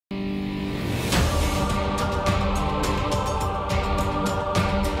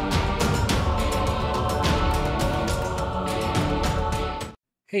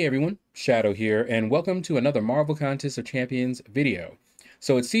Hey everyone, Shaedow here, and welcome to another Marvel Contest of Champions video.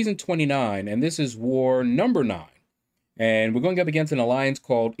 So it's season 29, and this is war number 9. And we're going up against an alliance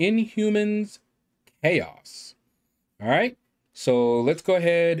called Inhumans Chaos. All right, so let's go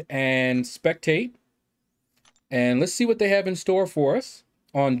ahead and spectate, and let's see what they have in store for us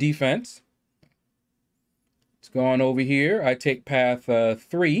on defense. Let's go on over here. I take path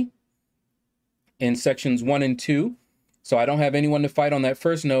 3 in sections 1 and 2. So I don't have anyone to fight on that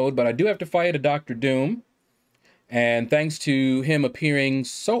first node, but I do have to fight a Dr. Doom. And thanks to him appearing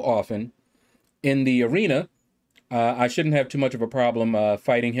so often in the arena, I shouldn't have too much of a problem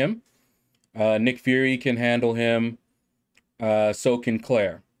fighting him. Nick Fury can handle him, so can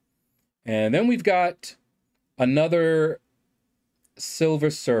Claire. And then we've got another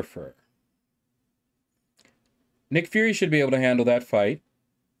Silver Surfer. Nick Fury should be able to handle that fight.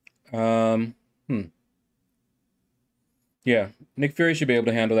 Yeah, Nick Fury should be able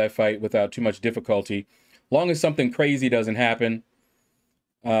to handle that fight without too much difficulty, long as something crazy doesn't happen.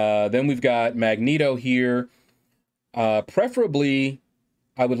 Then we've got Magneto here. Preferably,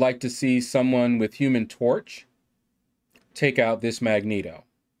 I would like to see someone with Human Torch take out this Magneto.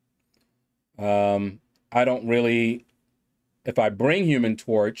 I don't really... If I bring Human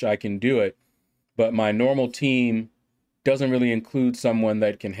Torch, I can do it, but my normal team doesn't really include someone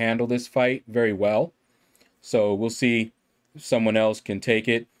that can handle this fight very well. So we'll see if someone else can take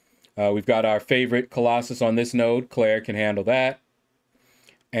it. We've got our favorite Colossus on this node. Claire can handle that.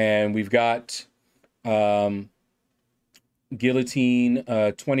 And we've got Guillotine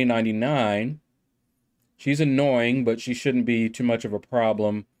 2099. She's annoying, but she shouldn't be too much of a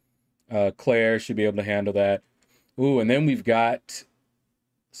problem. Claire should be able to handle that. Ooh, and then we've got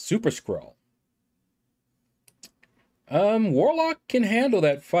Super Skrull. Warlock can handle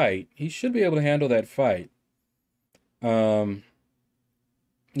that fight. He should be able to handle that fight.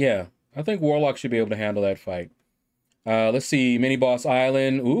 Yeah, I think Warlock should be able to handle that fight. Let's see, Mini Boss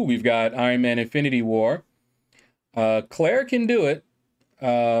Island. Ooh, we've got Iron Man Infinity War. Claire can do it.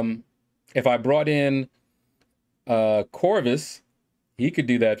 If I brought in Corvus, he could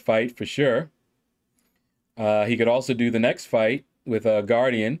do that fight for sure. He could also do the next fight with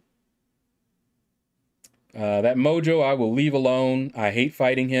Guardian. That Mojo I will leave alone. I hate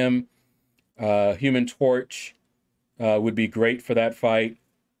fighting him. Human Torch would be great for that fight.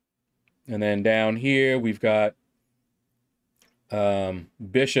 And then down here, we've got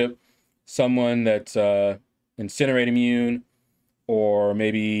Bishop, someone that's Incinerate Immune, or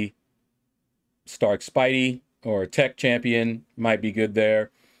maybe Stark Spidey, or Tech Champion might be good there.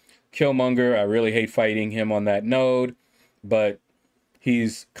 Killmonger, I really hate fighting him on that node, but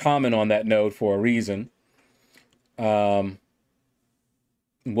he's common on that node for a reason. We'll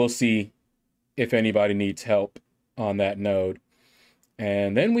see if anybody needs help on that node.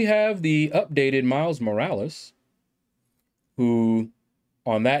 And then we have the updated Miles Morales, who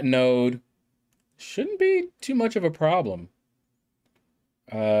on that node shouldn't be too much of a problem.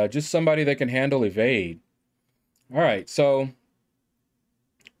 Just somebody that can handle evade. All right, so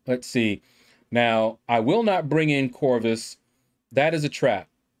let's see. Now, I will not bring in Corvus. That is a trap.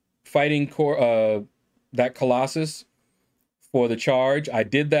 Fighting that Colossus for the charge. I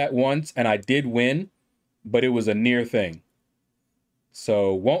did that once, and I did win, but it was a near thing.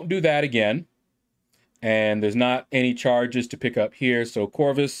 So won't do that again. And there's not any charges to pick up here. So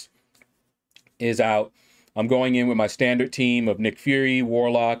Corvus is out. I'm going in with my standard team of Nick Fury,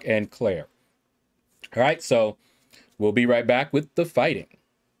 Warlock, and Claire. All right, so we'll be right back with the fighting.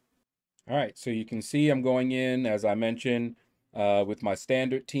 All right, so you can see I'm going in, as I mentioned, with my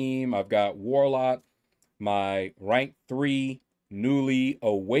standard team. I've got Warlock, my rank 3, newly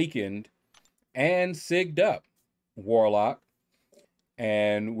awakened, and sigged up Warlock.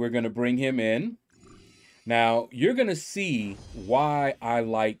 And we're going to bring him in. Now, you're going to see why I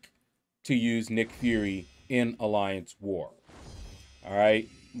like to use Nick Fury in Alliance War. All right?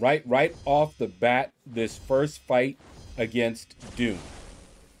 Right off the bat, this first fight against Doom.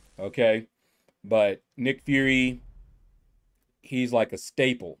 Okay? But Nick Fury, he's like a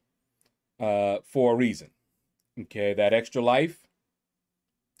staple for a reason. Okay? That extra life,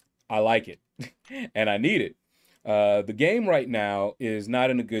 I like it. And I need it. The game right now is not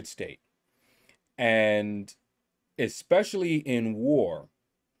in a good state. And especially in war,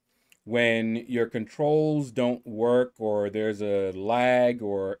 when your controls don't work or there's a lag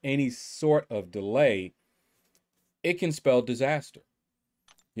or any sort of delay, it can spell disaster.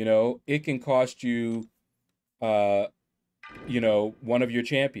 You know, it can cost you, you know, one of your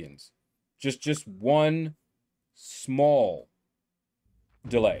champions. Just one small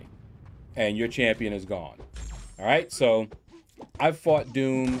delay, and your champion is gone. All right, so I've fought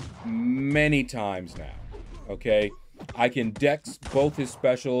Doom many times now, okay? I can dex both his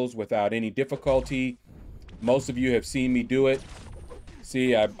specials without any difficulty. Most of you have seen me do it.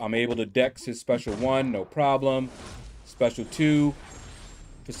 See, I'm able to dex his special 1, no problem. Special 2,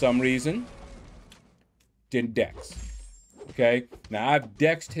 for some reason, didn't dex. Okay, now I've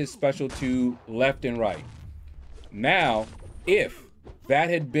dexed his special 2 left and right. Now, if that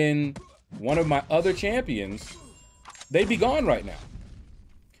had been one of my other champions, they'd be gone right now.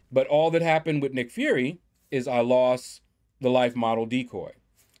 But all that happened with Nick Fury is I lost the life model decoy.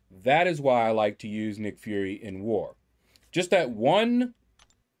 That is why I like to use Nick Fury in war. Just that one,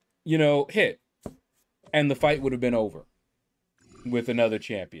 hit, and the fight would have been over with another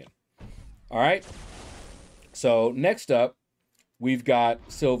champion. All right. So next up, we've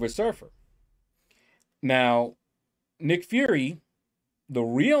got Silver Surfer. Now, Nick Fury, the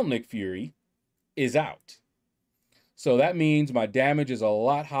real Nick Fury, is out. So that means my damage is a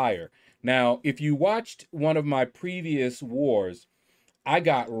lot higher. Now, if you watched one of my previous wars, I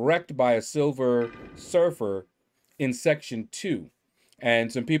got wrecked by a Silver Surfer in Section 2.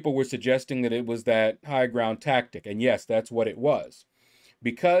 And some people were suggesting that it was that high ground tactic. And yes, that's what it was.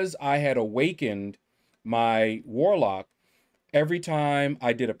 Because I had awakened my Warlock, every time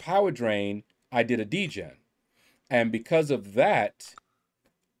I did a power drain, I did a degen. And because of that,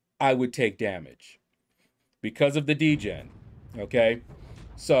 I would take damage. Because of the degen, okay?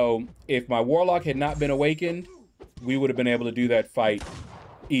 So if my Warlock had not been awakened, we would have been able to do that fight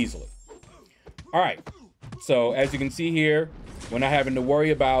easily. All right, so as you can see here, we're not having to worry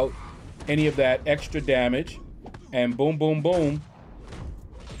about any of that extra damage. And boom, boom, boom,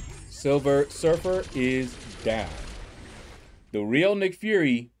 Silver Surfer is down. The real Nick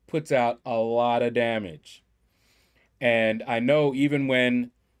Fury puts out a lot of damage. And I know even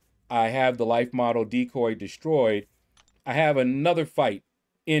when I have the life model decoy destroyed, I have another fight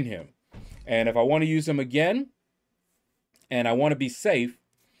in him. And if I want to use him again, and I want to be safe,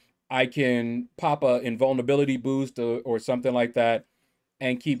 I can pop a invulnerability boost or something like that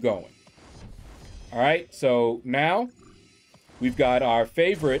and keep going. All right, so now we've got our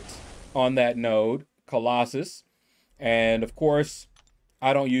favorite on that node, Colossus. And of course,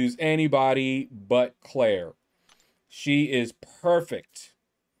 I don't use anybody but Claire. She is perfect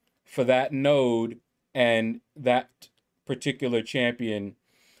for that node and that particular champion.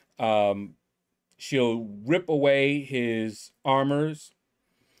 She'll rip away his armors,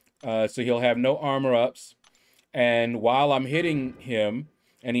 so he'll have no armor ups. And while I'm hitting him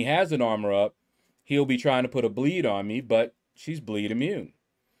and he has an armor up, he'll be trying to put a bleed on me, but she's bleed immune.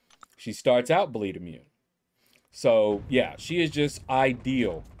 She starts out bleed immune. So yeah, she is just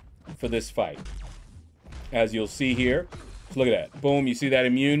ideal for this fight. As you'll see here, look at that. Boom, you see that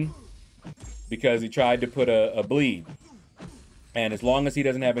immune? Because he tried to put a bleed. And as long as he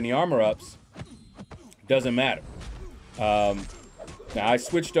doesn't have any armor ups, doesn't matter. Now I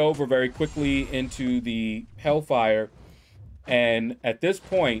switched over very quickly into the Hellfire. And at this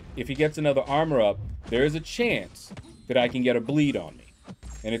point, if he gets another armor up, there is a chance that I can get a bleed on me.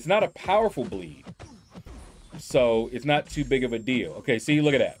 And it's not a powerful bleed, so it's not too big of a deal. Okay, see,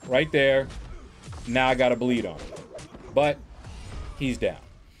 look at that. Right there. Now I got a bleed on him. But he's down.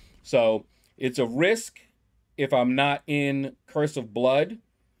 So it's a risk if I'm not in Curse of Blood,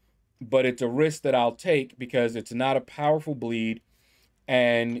 but it's a risk that I'll take because it's not a powerful bleed.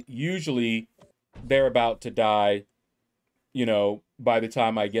 And usually they're about to die, by the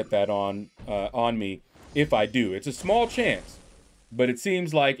time I get that on me, if I do. It's a small chance, but it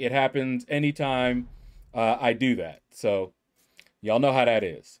seems like it happens anytime I do that. So y'all know how that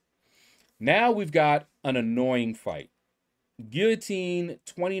is. Now we've got an annoying fight. Guillotine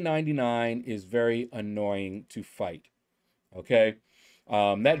 2099 is very annoying to fight. Okay?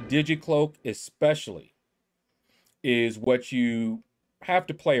 That Digicloak especially is what you have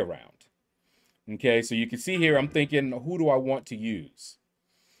to play around. Okay, so you can see here, I'm thinking, who do I want to use?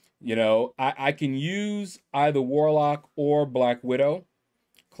 I can use either Warlock or Black Widow,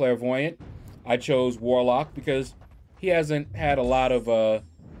 Clairvoyant. I chose Warlock because he hasn't had a lot of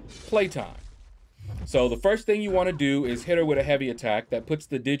playtime. So the first thing you want to do is hit her with a heavy attack that puts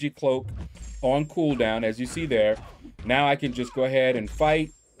the Digicloak on cooldown, as you see there. Now I can just go ahead and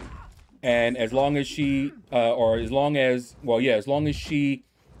fight, and as long as she, as long as she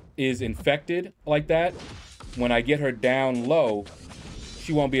is infected like that, when I get her down low,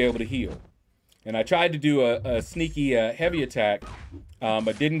 she won't be able to heal. And I tried to do a sneaky heavy attack,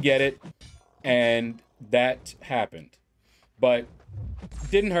 but didn't get it, and that happened. But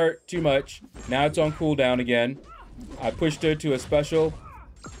didn't hurt too much. Now it's on cooldown again. I pushed her to a special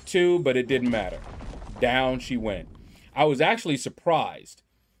 2, but it didn't matter. Down she went. I was actually surprised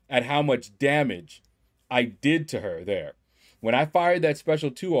at how much damage I did to her there. When I fired that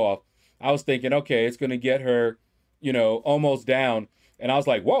special 2 off, I was thinking, okay, it's going to get her, you know, almost down. And I was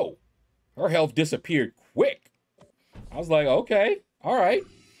like, whoa, her health disappeared quick. I was like, okay, all right.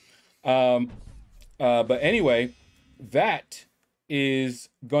 But anyway, that is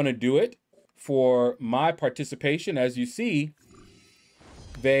going to do it for my participation. As you see,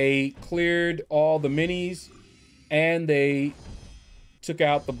 they cleared all the minis and they took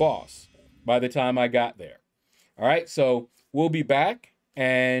out the boss by the time I got there. All right, so we'll be back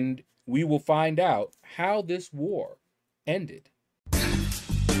and we will find out how this war ended.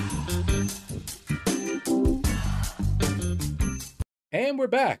 And we're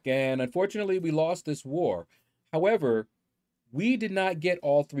back, and unfortunately we lost this war. However, we did not get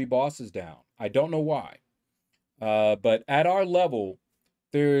all 3 bosses down. I don't know why. But at our level,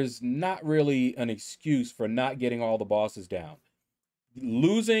 there's not really an excuse for not getting all the bosses down.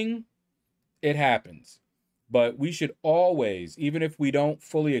 Losing, it happens. But we should always, even if we don't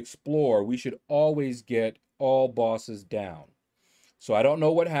fully explore, we should always get all bosses down. So I don't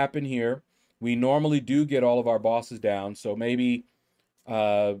know what happened here. We normally do get all of our bosses down, so maybe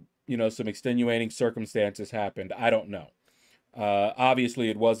you know, some extenuating circumstances happened. I don't know. Obviously,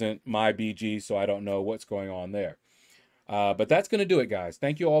 it wasn't my BG, so I don't know what's going on there. But that's going to do it, guys.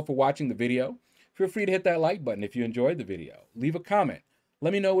 Thank you all for watching the video. Feel free to hit that like button if you enjoyed the video. Leave a comment.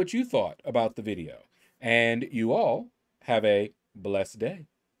 Let me know what you thought about the video. And you all have a blessed day.